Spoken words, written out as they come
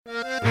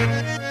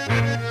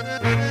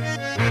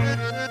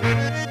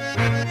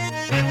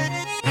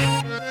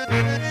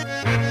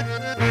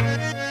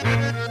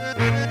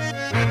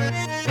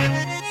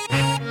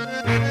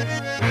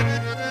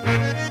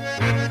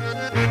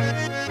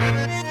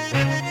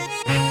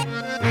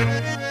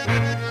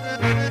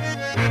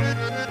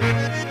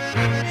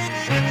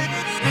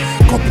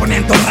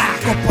Componiendo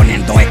rap,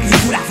 componiendo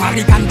escritura,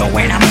 fabricando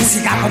buena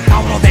música con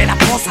cabros de la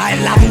cosa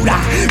en la dura.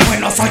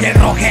 Bueno, soy el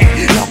roje,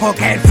 loco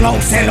que el flow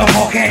se lo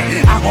coge.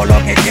 Hago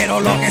lo que quiero,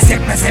 lo que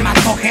siempre se me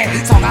antoje.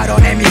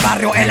 Sogaron en mi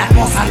barrio, en la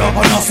cosa lo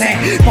conoce.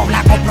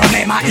 Pobla con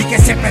problemas y que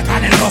siempre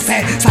están en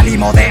roce.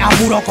 Salimos de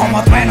apuro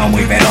como trueno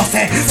muy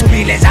veloces.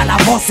 Subile ya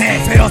las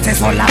voces, feroces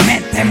son las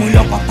mentes. Muy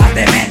locos tan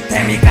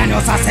demente, mi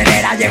cráneo se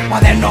acelera y el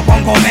cuaderno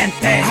pongo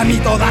mente. A mí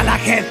toda la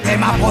gente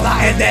me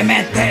apoda el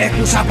demente.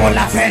 Escucha por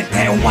la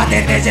frente, un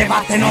guate te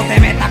llevaste, no te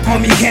metas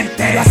con mi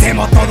gente. Lo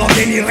hacemos todo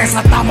bien y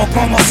resaltamos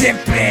como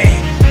siempre.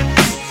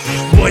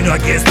 Bueno,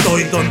 aquí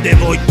estoy, donde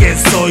voy, quién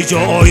soy.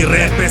 Yo hoy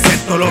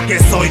represento lo que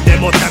soy,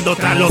 demostrando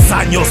tras los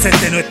años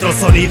este nuestro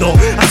sonido,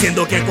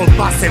 haciendo que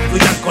compases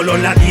fluyan con los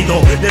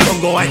latidos. Le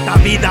pongo a esta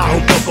vida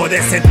un poco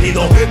de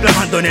sentido,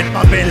 plasmando en el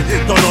papel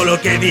todo lo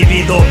que he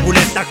vivido.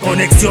 Estas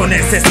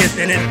conexiones se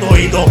sienten en tu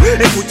oído.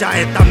 Escucha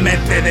estas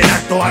mentes del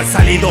acto han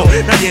salido.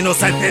 Nadie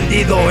nos ha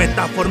entendido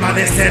esta forma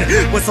de ser,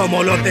 pues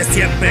somos los de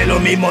siempre, los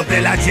mismos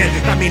del ayer.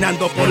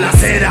 Caminando por la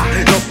acera,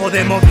 no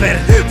podemos ver.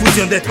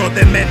 Fusión de estos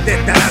de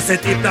mentes te hará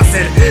sentir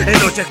placer. En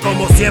noches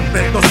como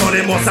siempre esto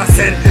solemos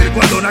hacer.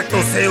 Cuando un acto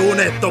se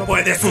une esto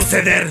puede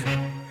suceder.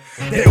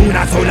 De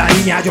una sola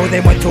línea yo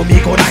demuestro mi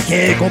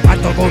coraje.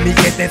 Comparto con mi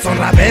gente, son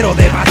raperos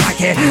de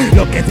pasaje.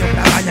 Los que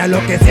siempre bañan,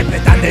 los que siempre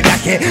están de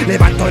viaje.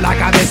 Levanto la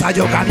cabeza,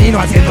 yo camino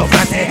haciendo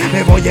frases.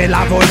 Me voy en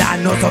la bola,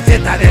 no son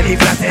fiestas de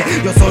disfraces.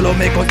 Yo solo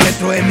me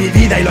concentro en mi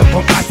vida y los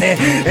compases.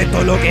 Esto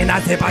es lo que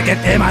nace pa' que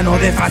el tema no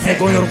desfase.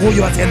 Con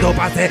orgullo haciendo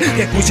pases,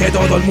 que escuche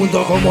todo el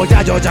mundo como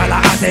ya la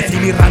hace. Si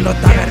mi rap no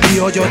está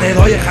perdido, yo te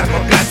doy el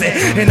hardcore clase.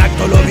 En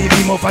acto lo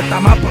vivimos, falta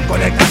más por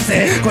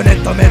conectarse. Con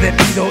esto me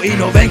despido y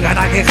no vengan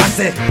a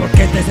quejarse,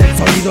 porque este es el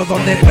sonido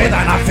donde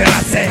puedan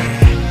aferrarse.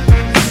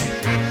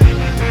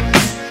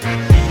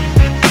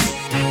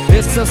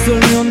 Esa es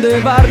unión de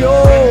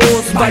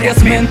barrios,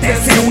 varias mentes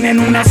se unen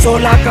en una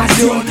sola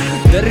canción,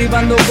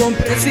 derribando con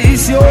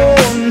precisión.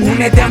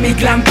 Únete a mi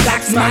clan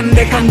Plaxman,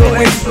 dejando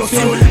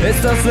explosión.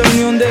 Esta es la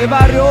unión de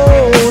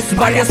barrios,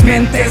 varias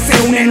mentes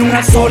se unen en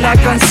una sola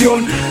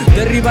canción,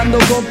 derribando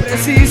con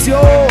precisión.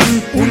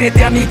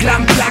 Únete a mi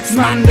clan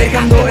Plaxman,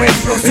 dejando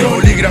explosión. El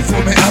bolígrafo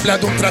me habla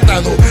de un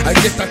tratado. Hay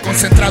que estar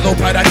concentrado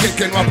para aquel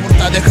que no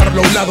aporta,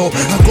 dejarlo a un lado.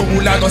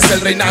 Acumulado es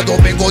el reinado,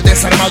 vengo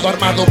desarmado,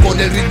 armado con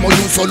el ritmo de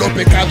un solo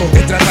pecado.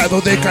 He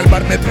tratado de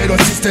calmarme pero el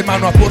sistema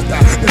no aporta.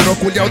 Pero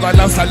culiao da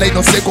la ley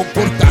no se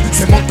comporta.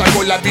 Se monta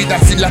con la vida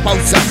sin la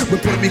pausa. Voy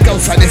por mi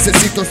causa,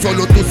 necesito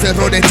solo tus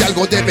errores y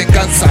algo de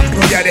venganza.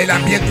 Rodear el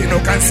ambiente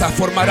no cansa,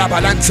 formar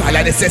avalancha.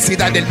 La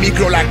necesidad del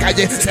micro, la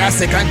calle se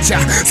hace cancha.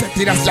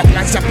 Sentirás la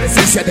plancha,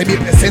 presencia de mi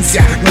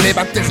presencia. No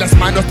levantes las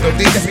manos, no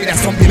grites, mira,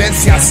 son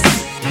vivencias.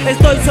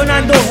 Estoy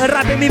sonando, el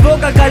rap en mi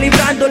boca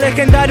calibrando.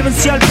 Legendario en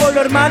sí al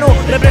pueblo hermano,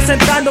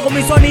 representando con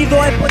mi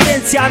sonido en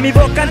potencia. Mi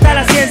voz canta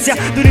la ciencia,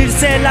 de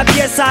unirse en la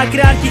pieza,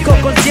 crear y con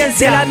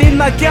conciencia. De la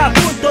misma que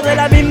apunto, de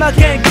la misma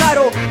que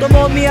encaro.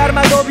 Tomo mi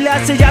arma doble,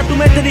 hace ya tu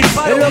mente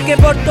disparo. Es lo que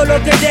porto,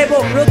 lo que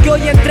llevo, lo que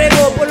hoy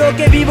entrego. Por lo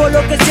que vivo,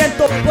 lo que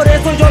siento, por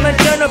eso yo me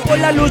entreno. Por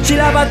la lucha y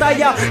la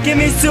batalla, que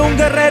me hice un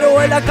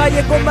guerrero en la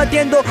calle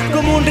combatiendo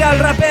como un real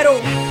rapero.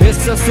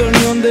 Esa es la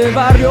unión de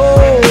barrios,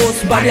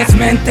 varias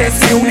mentes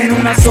se unen en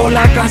una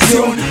sola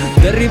canción,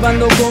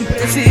 derribando con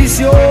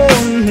precisión.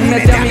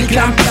 Únete a mi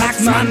clan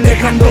Plaxman,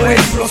 dejando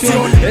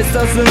explosión.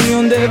 Esta es la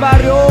unión de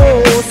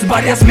barrios,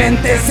 varias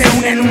mentes se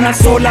unen en una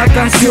sola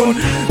canción,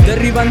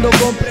 derribando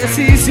con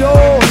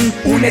precisión.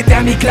 Únete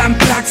a mi clan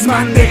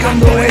Plaxman,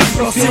 dejando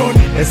explosión.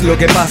 Es lo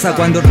que pasa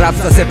cuando el rap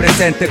se hace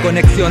presente.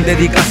 Conexión,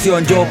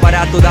 dedicación, yo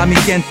para toda mi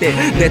gente.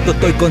 De esto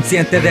estoy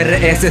consciente, de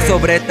RS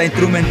sobre esta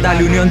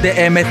instrumental. Unión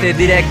de MC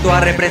directo a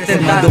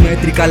representar. Formando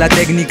métrica, la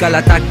técnica,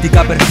 la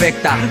táctica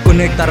perfecta.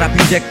 Conecta, rap,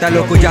 inyecta,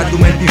 loco, ya tu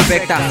mente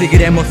infecta.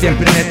 Seguiremos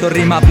siempre en esto,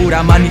 rima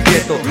pura,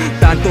 manifiesto.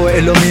 Tanto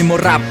es lo mismo,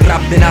 rap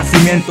de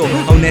nacimiento.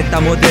 Aún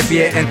estamos de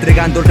pie,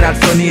 entregando el real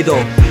sonido.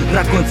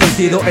 Rap con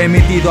sentido,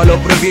 emitido a lo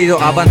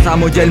prohibido.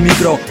 Avanzamos y el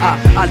micro,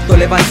 alto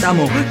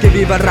levantamos. Que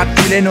viva el rap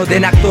chileno, de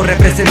en acto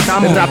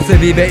representamos. El rap se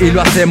vive y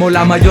lo hacemos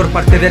la mayor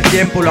parte del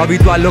tiempo. Lo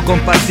habitual lo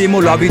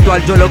compartimos, lo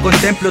habitual yo lo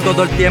contemplo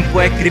todo el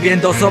tiempo,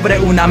 escribiendo sobre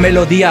una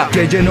melodía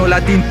que llenó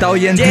la tinta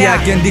hoy en día.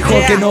 ¿Quién dijo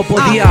que no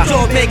podía?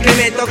 Yo me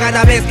incremento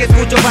cada vez que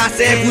escucho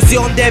base.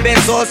 Fusión de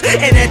versos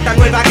en esta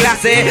nueva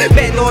clase.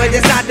 Pero el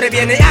desastre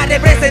viene a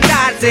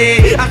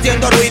representarse,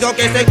 haciendo ruido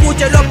que se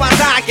escuchen los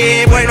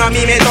pasajes. Bueno, a mí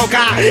me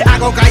toca,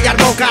 hago callar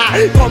boca,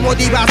 con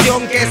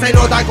motivación que se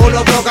nota con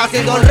los bloques,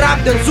 haciendo el rap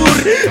del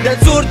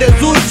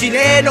sur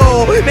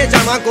chileno. Me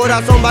llaman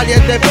corazón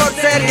valiente por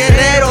ser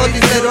guerrero,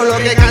 sincero lo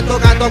que canto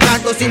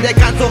sin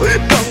descanso.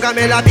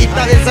 Póngame la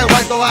pista de ese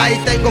alto, ahí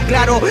tengo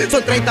claro.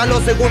 Son 30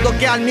 los segundos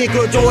que al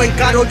micro yo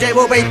encaro.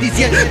 Llevo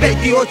 27,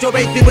 28,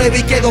 29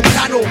 y quedo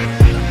plano.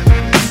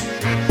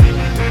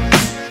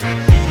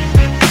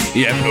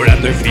 Y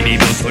explorando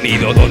infinito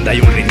sonido donde hay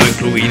un ritmo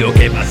incluido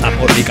que pasa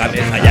por mi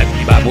cabeza y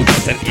activa mucho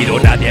sentido.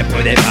 Nadie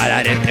puede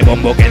parar este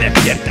bombo que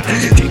despierta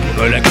si tú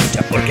no lo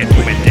escuchas porque tu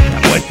mente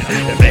está muerta.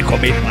 Reflejo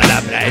mis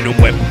palabras en un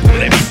buen punto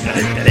de vista,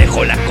 te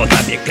dejo las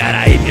cosas bien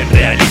claras y bien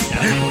realistas.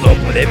 Todo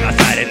puede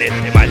pasar en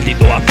este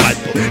maldito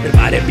asfalto.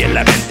 Preparen bien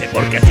la mente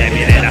porque se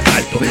viene el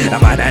asalto. La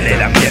mano en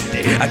el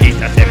ambiente, aquí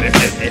se hace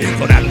presente,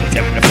 sonando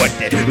siempre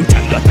fuerte,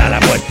 luchando hasta la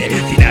muerte,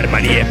 sin arma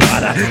ni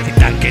espada, sin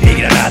tanque ni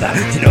granada,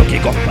 sino que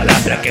con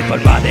palabras que tu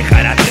alma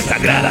dejará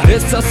desangrada.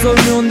 Esta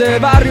unión de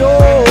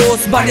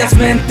barrios, varias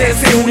mentes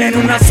se unen en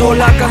una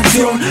sola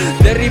canción,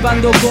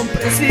 derribando con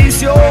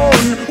precisión.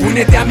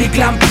 Únete a mi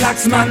clan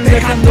Plaxman,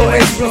 dejando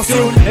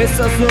explosión.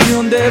 Esta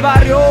unión de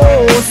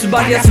barrios,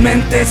 varias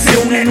mentes se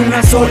unen en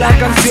una sola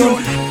canción,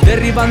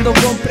 derribando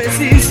con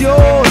precisión.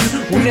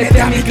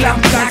 Únete a mi clan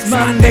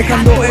Plaxman,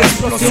 dejando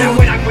explosión.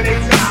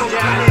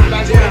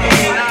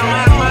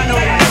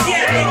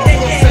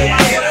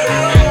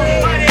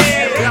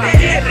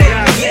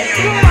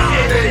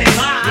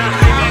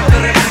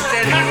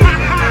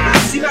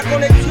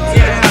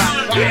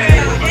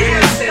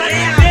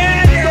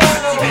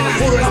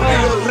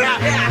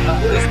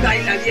 Está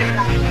en la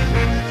vieja.